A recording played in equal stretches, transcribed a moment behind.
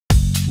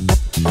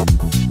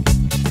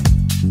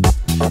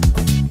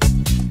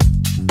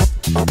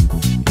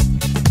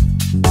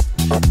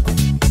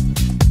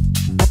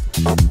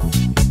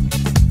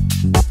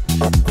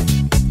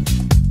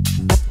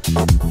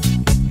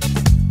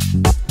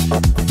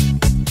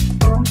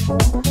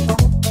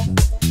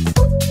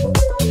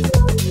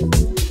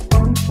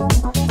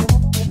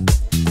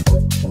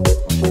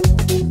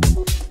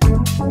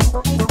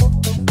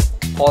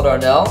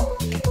Darnell,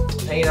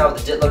 hanging out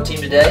with the Ditlo team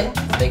today,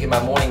 making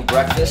my morning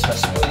breakfast, my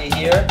smoothie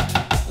here,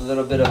 a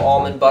little bit of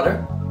almond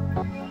butter.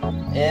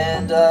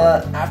 And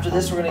after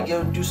this we're going to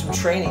go do some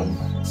training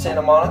in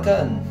Santa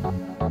Monica, and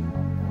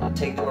I'm going to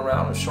take them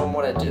around and show them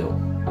what I do.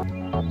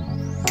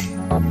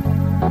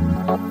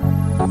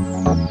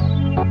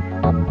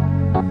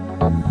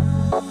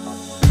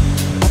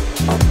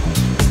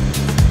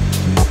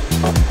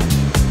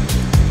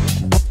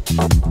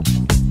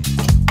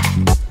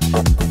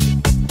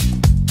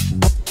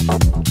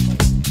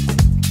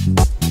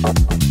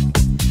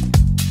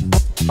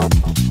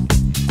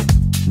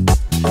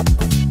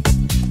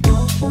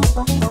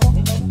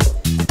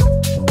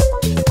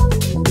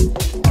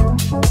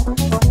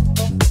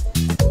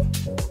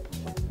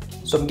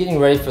 So I'm getting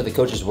ready for the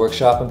coach's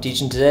workshop I'm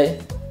teaching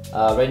today.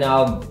 Right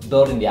now I'm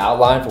building the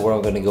outline for what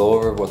I'm going to go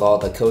over with all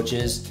the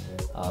coaches.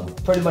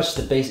 Pretty much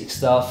the basic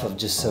stuff of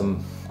just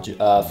some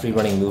free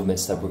running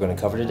movements that we're going to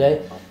cover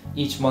today.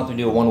 Each month we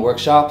do one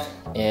workshop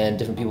and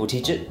different people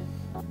teach it.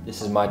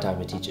 This is my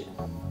time to teach it.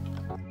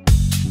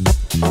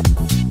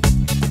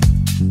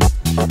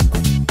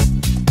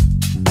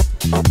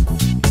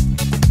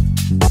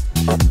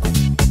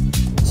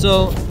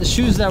 So the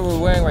shoes that we're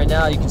wearing right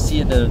now, you can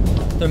see they're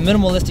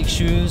minimalistic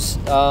shoes.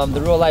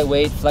 They're real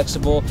lightweight,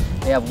 flexible.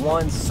 They have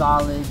one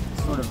solid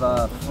sort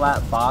of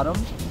flat bottom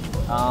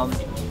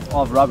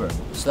of rubber.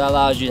 So that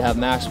allows you to have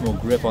maximal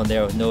grip on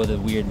there with no of the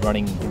weird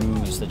running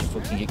grooves that your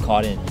foot can get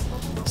caught in.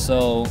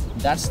 So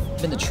that's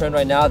been the trend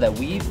right now that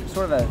we've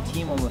sort of a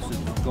team almost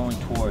going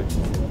towards.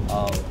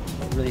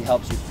 Really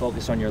helps you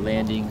focus on your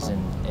landings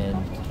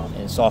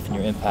and soften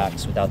your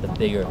impacts without the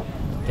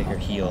bigger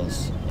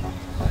heels.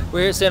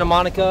 We're here at Santa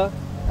Monica.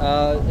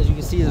 As you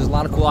can see, there's a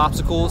lot of cool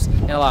obstacles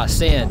and a lot of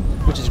sand,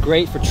 which is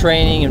great for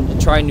training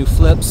and trying new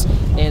flips,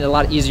 and a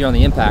lot easier on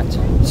the impact.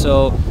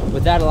 So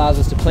with that, allows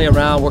us to play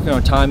around, working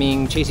on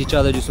timing, chase each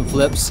other, do some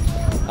flips,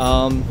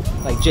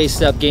 like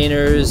J-step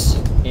gainers,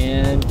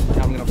 and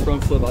I'm gonna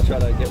front flip. I'll try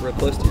to get real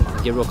close to you.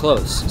 Get real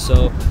close.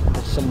 So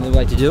that's something we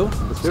like to do.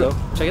 Let's do it.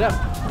 Check it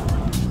out.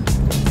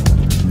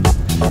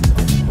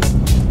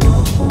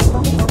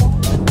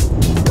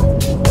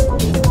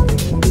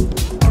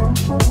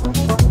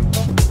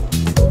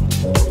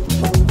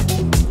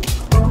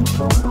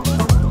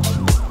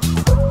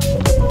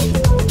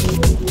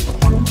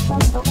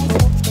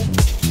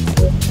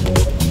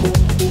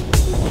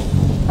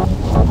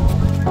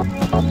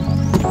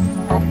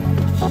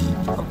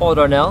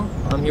 Darnell.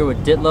 I'm here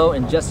with Ditlo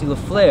and Jesse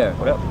LaFleur.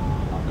 What up?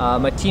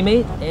 My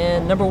teammate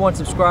and #1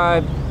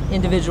 subscribed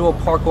individual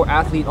parkour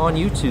athlete on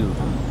YouTube.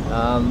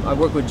 I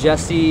worked with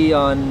Jesse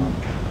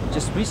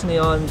just recently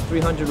on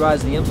 300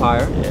 Rise of the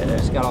Empire. Yeah.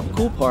 Just got off. The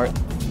cool part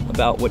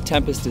about what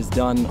Tempest has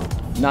done,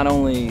 not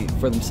only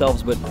for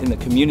themselves but in the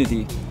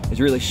community,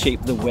 is really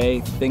shaped the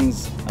way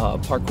things,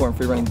 parkour and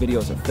free running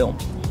videos are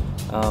filmed.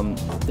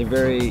 They're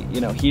very,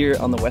 here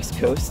on the West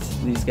Coast,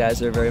 these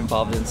guys are very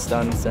involved in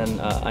stunts, and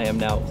I am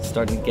now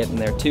starting to get in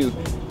there too.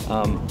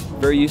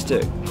 Very used to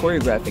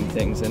choreographing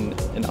things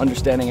and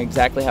understanding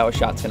exactly how a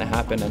shot's going to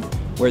happen and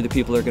where the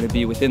people are going to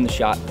be within the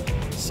shot.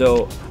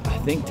 So I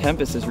think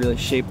Tempest has really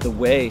shaped the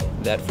way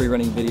that free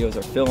running videos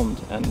are filmed,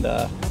 and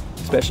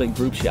especially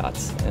group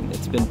shots. And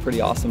it's been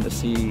pretty awesome to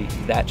see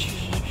that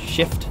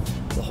shift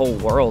the whole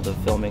world of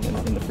filming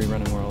in the free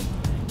running world.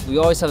 We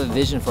always have a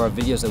vision for our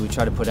videos that we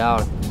try to put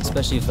out,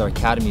 especially with our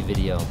Academy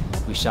video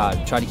we shot.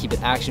 We try to keep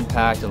it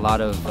action-packed, a lot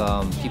of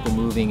people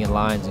moving in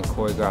lines and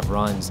choreographed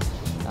runs.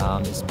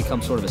 It's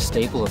become sort of a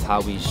staple of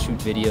how we shoot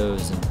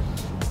videos,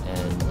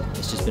 and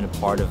it's just been a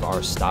part of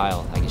our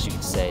style, I guess you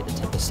could say. The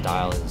Tempest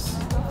style is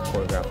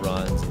choreographed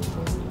runs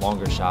and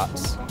longer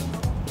shots.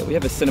 Yeah, we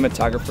have a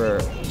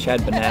cinematographer,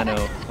 Chad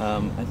Bonanno.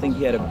 I think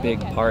he had a big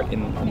part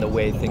in the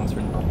way things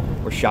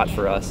were shot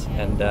for us,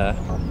 and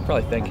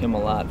probably thank him a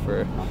lot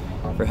for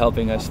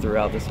helping us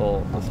throughout this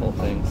whole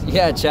thing.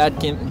 Yeah,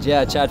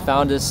 Chad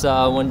found us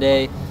one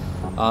day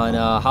on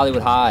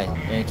Hollywood High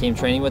and came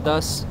training with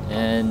us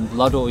and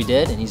loved what we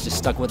did, and he's just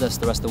stuck with us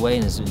the rest of the way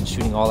and has been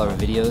shooting all our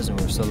videos, and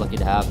we're so lucky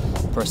to have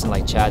a person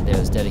like Chad there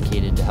that's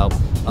dedicated to help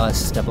us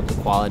step up the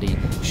quality.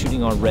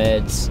 Shooting on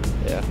Reds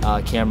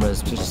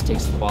cameras, which just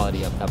takes the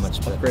quality up that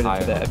much higher. Upgraded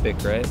to the Epic,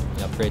 right?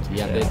 Yeah, upgrade to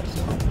the Epic.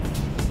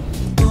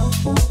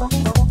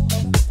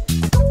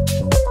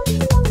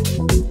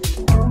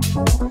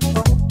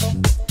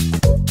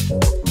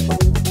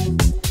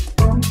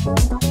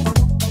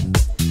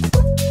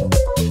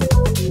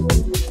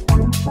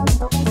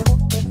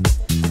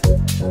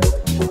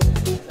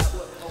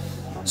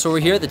 So we're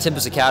here at the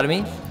Tempest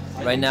Academy.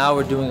 Right now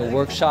we're doing a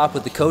workshop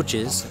with the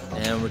coaches,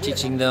 and we're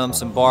teaching them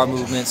some bar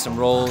movements, some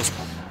rolls,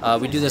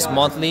 We do this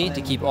monthly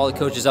to keep all the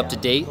coaches up to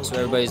date, so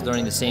everybody's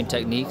learning the same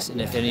techniques,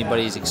 and if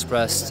anybody's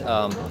expressed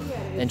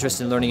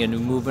interest in learning a new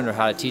movement or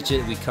how to teach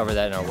it, we cover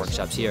that in our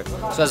workshops here.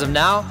 So as of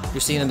now,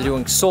 you're seeing them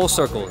doing soul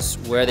circles,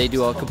 where they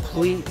do a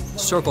complete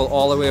circle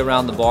all the way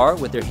around the bar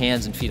with their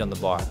hands and feet on the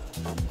bar.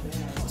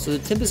 So the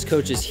Tempest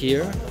coaches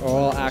here are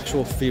all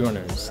actual free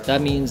runners.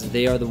 That means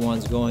they are the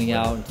ones going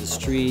out into the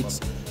streets,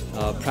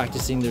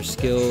 practicing their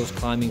skills,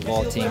 climbing,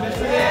 vaulting,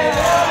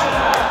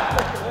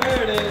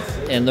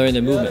 and learning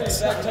their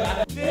movements.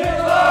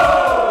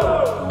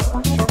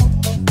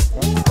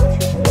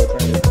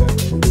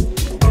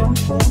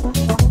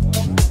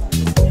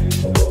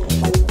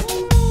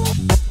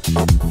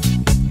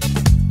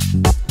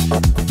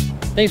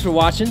 Thanks for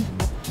watching.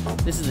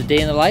 This is a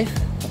day in the life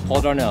of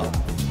Paul Darnell.